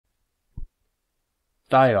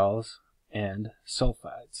thiols, and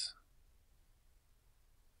sulfides.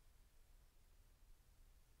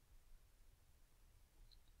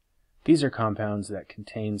 These are compounds that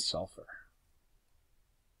contain sulfur.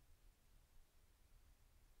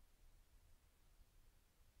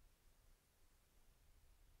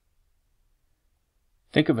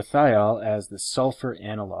 Think of a thiol as the sulfur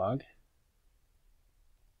analog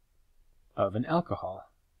of an alcohol.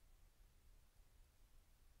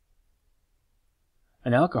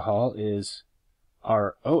 An alcohol is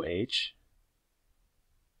ROH,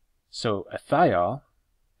 so a thiol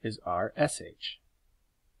is RSH.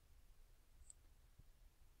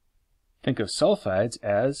 Think of sulfides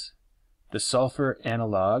as the sulfur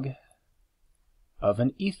analog of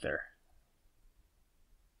an ether.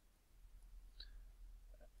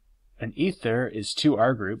 An ether is two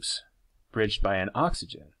R groups bridged by an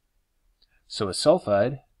oxygen. So a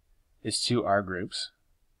sulfide is two R groups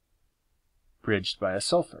bridged by a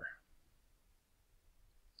sulfur.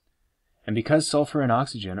 And because sulfur and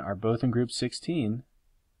oxygen are both in group 16,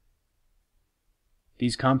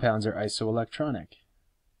 these compounds are isoelectronic.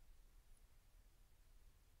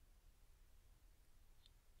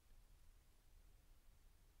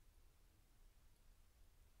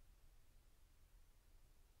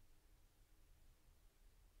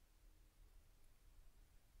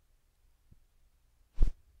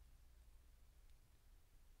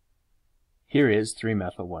 Here is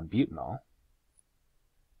 3-methyl-1-butanol.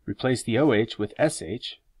 Replace the OH with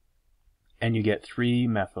SH, and you get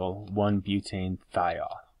 3-methyl-1-butane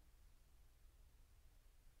thiol.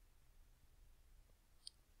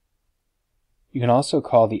 You can also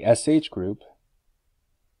call the SH group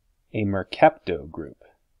a mercapto group,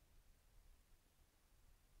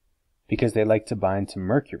 because they like to bind to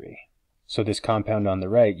mercury. So this compound on the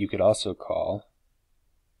right you could also call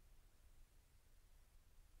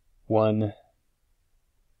 1-mercapto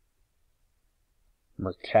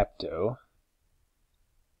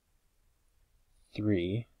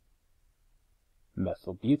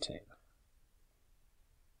 3-methylbutane.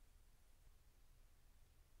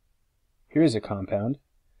 Here is a compound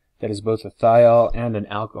that is both a thiol and an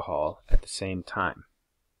alcohol at the same time.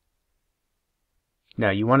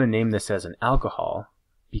 Now you want to name this as an alcohol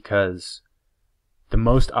because the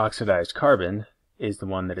most oxidized carbon is the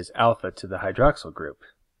one that is alpha to the hydroxyl group.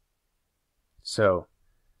 So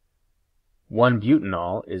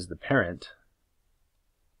 1-butanol is the parent,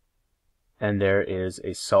 and there is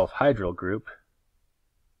a sulfhydryl group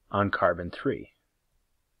on carbon 3.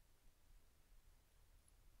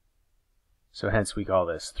 So hence we call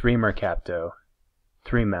this 3-mercapto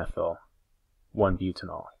 3-methyl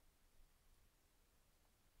 1-butanol.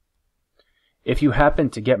 If you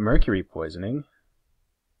happen to get mercury poisoning,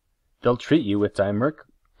 they'll treat you with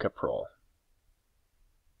dimercaprol.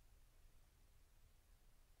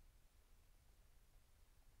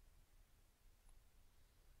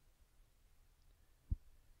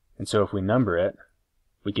 And so if we number it,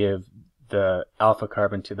 we give the alpha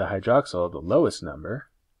carbon to the hydroxyl the lowest number,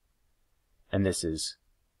 and this is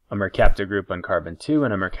a mercapto group on carbon 2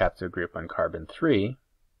 and a mercapto group on carbon 3.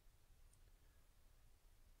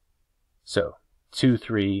 So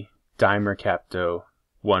 2,3-dimercapto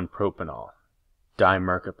 1-propanol,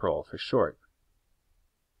 dimercaprol for short.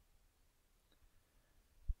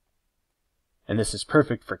 And this is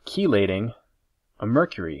perfect for chelating a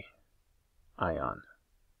mercury ion.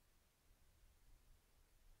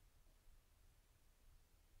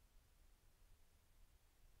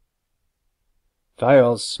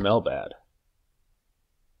 Thiols smell bad.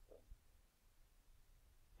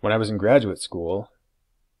 When I was in graduate school,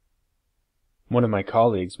 one of my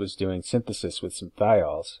colleagues was doing synthesis with some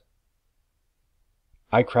thiols.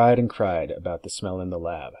 I cried and cried about the smell in the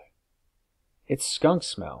lab. It's skunk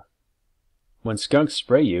smell. When skunks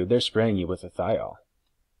spray you, they're spraying you with a thiol.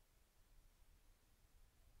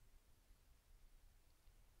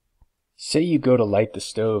 Say you go to light the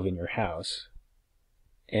stove in your house,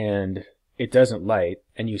 and it doesn't light,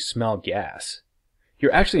 and you smell gas.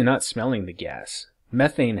 You're actually not smelling the gas.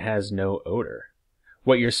 Methane has no odor.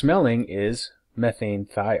 What you're smelling is methane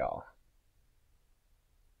thiol.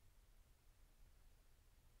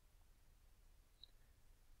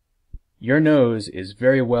 Your nose is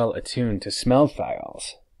very well attuned to smell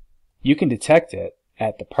thiols. You can detect it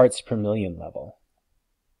at the parts per million level.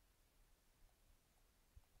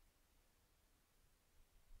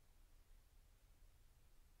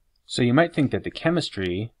 So you might think that the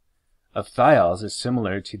chemistry of thiols is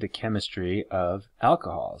similar to the chemistry of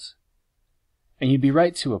alcohols. And you'd be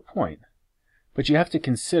right to a point, but you have to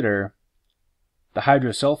consider the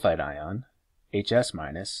hydrosulfide ion,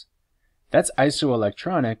 HS-, that's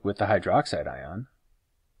isoelectronic with the hydroxide ion,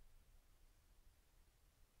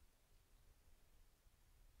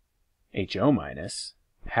 HO minus.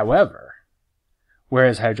 However,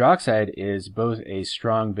 whereas hydroxide is both a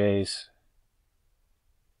strong base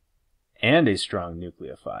and a strong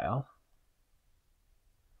nucleophile,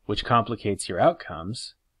 which complicates your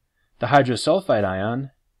outcomes, the hydrosulfide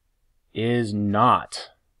ion is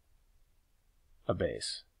not a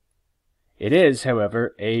base. It is,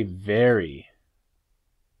 however, a very,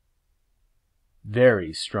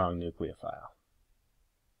 very strong nucleophile.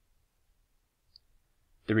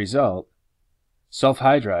 The result,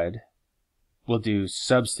 sulfhydride, will do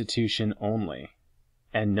substitution only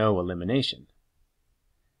and no elimination.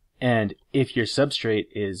 And if your substrate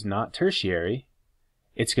is not tertiary,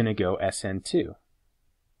 it's going to go SN2.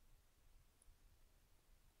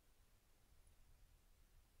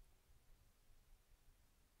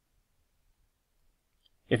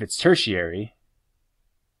 If it's tertiary,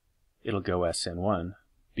 it'll go SN1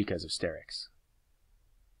 because of sterics.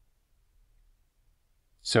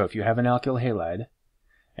 So if you have an alkyl halide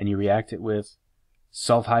and you react it with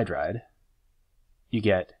sulfhydride, you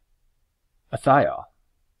get a thiol.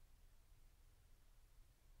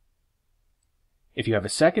 If you have a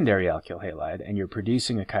secondary alkyl halide and you're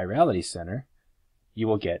producing a chirality center, you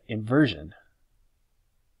will get inversion.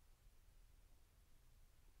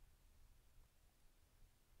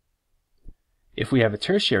 If we have a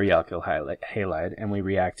tertiary alkyl halide and we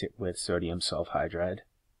react it with sodium sulfhydride,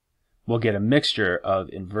 we'll get a mixture of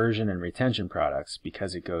inversion and retention products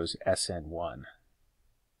because it goes SN1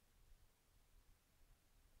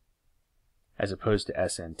 as opposed to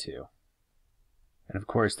SN2. And of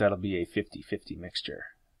course that'll be a 50-50 mixture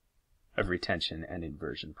of retention and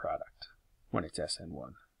inversion product when it's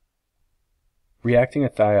SN1. Reacting a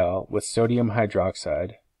thiol with sodium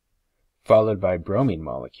hydroxide followed by bromine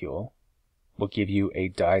molecule will give you a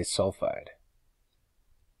disulfide.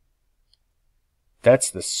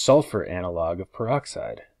 That's the sulfur analog of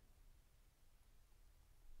peroxide.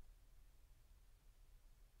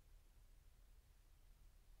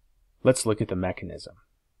 Let's look at the mechanism.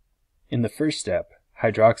 In the first step,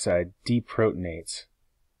 hydroxide deprotonates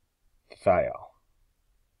the thiol.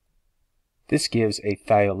 This gives a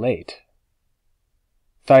thiolate.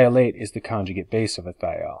 Thiolate is the conjugate base of a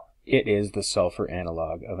thiol. It is the sulfur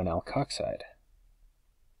analog of an alkoxide.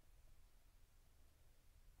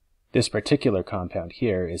 This particular compound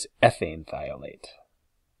here is ethane thiolate.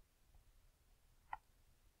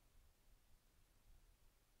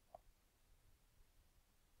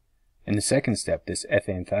 In the second step, this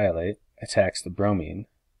ethane thiolate attacks the bromine,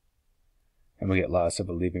 and we get loss of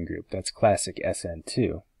a leaving group. That's classic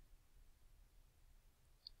SN2.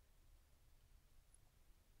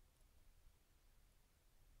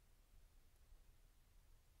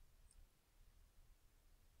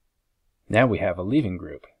 Now we have a leaving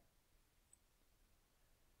group.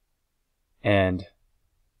 And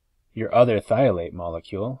your other thiolate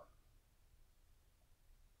molecule,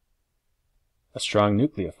 a strong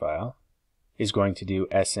nucleophile, is going to do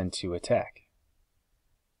SN2 attack.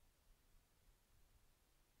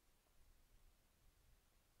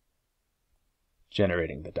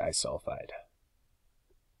 Generating the disulfide.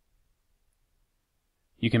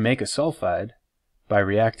 You can make a sulfide by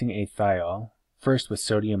reacting a thiol first with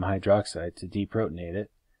sodium hydroxide to deprotonate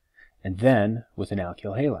it, and then with an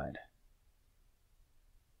alkyl halide.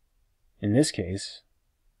 In this case,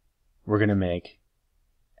 we're going to make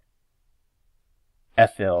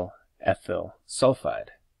ethyl sulfide.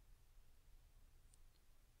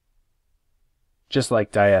 Just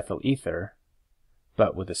like diethyl ether,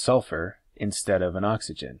 but with a sulfur instead of an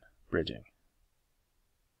oxygen bridging.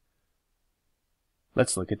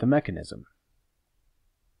 Let's look at the mechanism.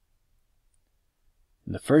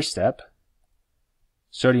 In the first step,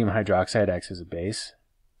 sodium hydroxide acts as a base,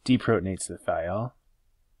 deprotonates the thiol,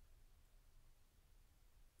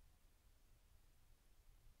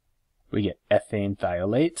 we get ethane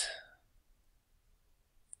thiolate,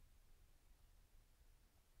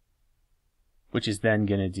 which is then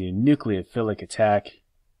going to do nucleophilic attack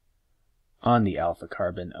on the alpha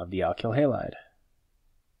carbon of the alkyl halide.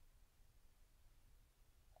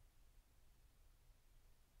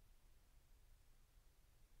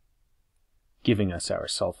 Giving us our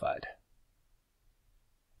sulfide.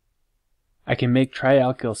 I can make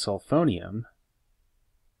trialkyl sulfonium.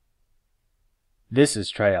 This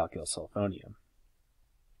is trialkyl sulfonium.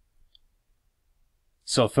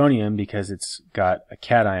 Sulfonium because it's got a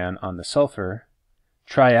cation on the sulfur,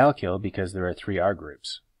 trialkyl because there are 3 R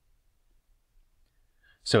groups.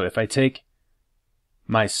 So if I take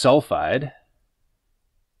my sulfide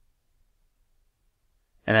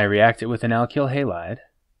and I react it with an alkyl halide,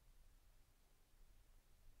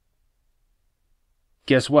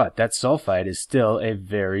 guess what? That sulfide is still a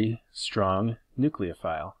very strong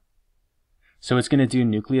nucleophile. So it's going to do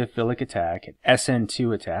nucleophilic attack, an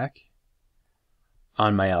SN2 attack,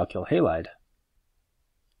 on my alkyl halide.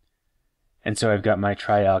 And so I've got my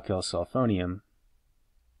trialkyl sulfonium.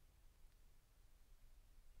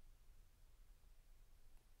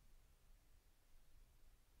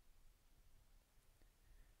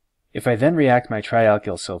 If I then react my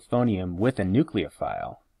trialkyl sulfonium with a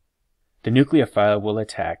nucleophile, the nucleophile will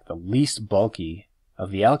attack the least bulky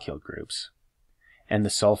of the alkyl groups, and the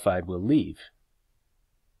sulfide will leave.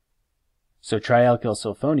 So trialkyl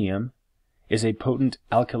sulfonium is a potent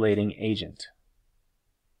alkylating agent.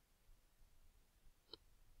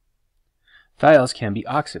 Thiols can be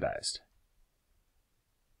oxidized.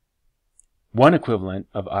 One equivalent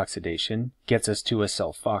of oxidation gets us to a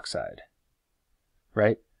sulfoxide,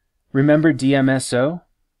 right? Remember DMSO?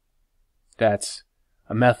 That's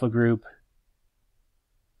a methyl group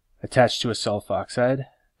attached to a sulfoxide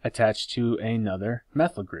attached to another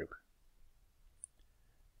methyl group.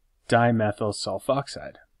 Dimethyl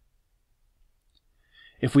sulfoxide.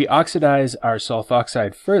 If we oxidize our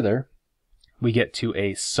sulfoxide further, we get to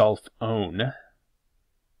a sulfone,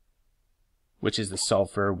 which is the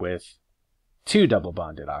sulfur with two double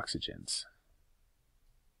bonded oxygens.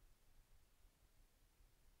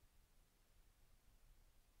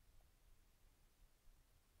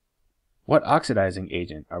 What oxidizing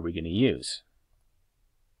agent are we going to use?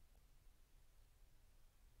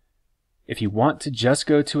 If you want to just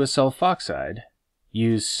go to a sulfoxide,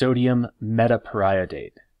 use sodium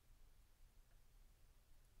metaperiodate.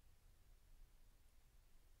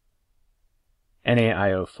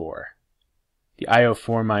 NaIO4. The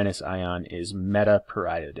IO4 minus ion is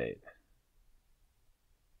metaperiodate.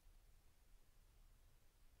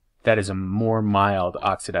 That is a more mild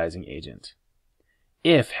oxidizing agent.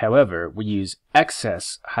 If, however, we use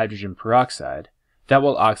excess hydrogen peroxide, that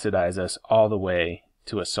will oxidize us all the way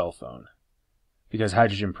to a sulfone, because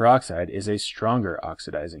hydrogen peroxide is a stronger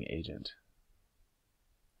oxidizing agent.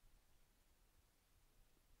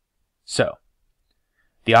 So,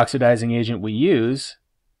 the oxidizing agent we use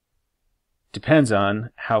depends on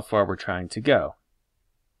how far we're trying to go.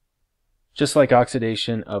 Just like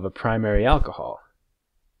oxidation of a primary alcohol.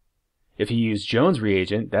 If you use Jones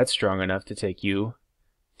reagent, that's strong enough to take you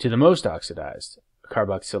to the most oxidized,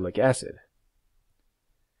 carboxylic acid.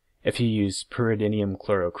 If you use pyridinium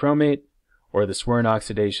chlorochromate, or the Swern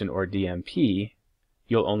oxidation or DMP,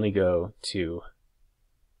 you'll only go to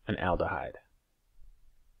an aldehyde.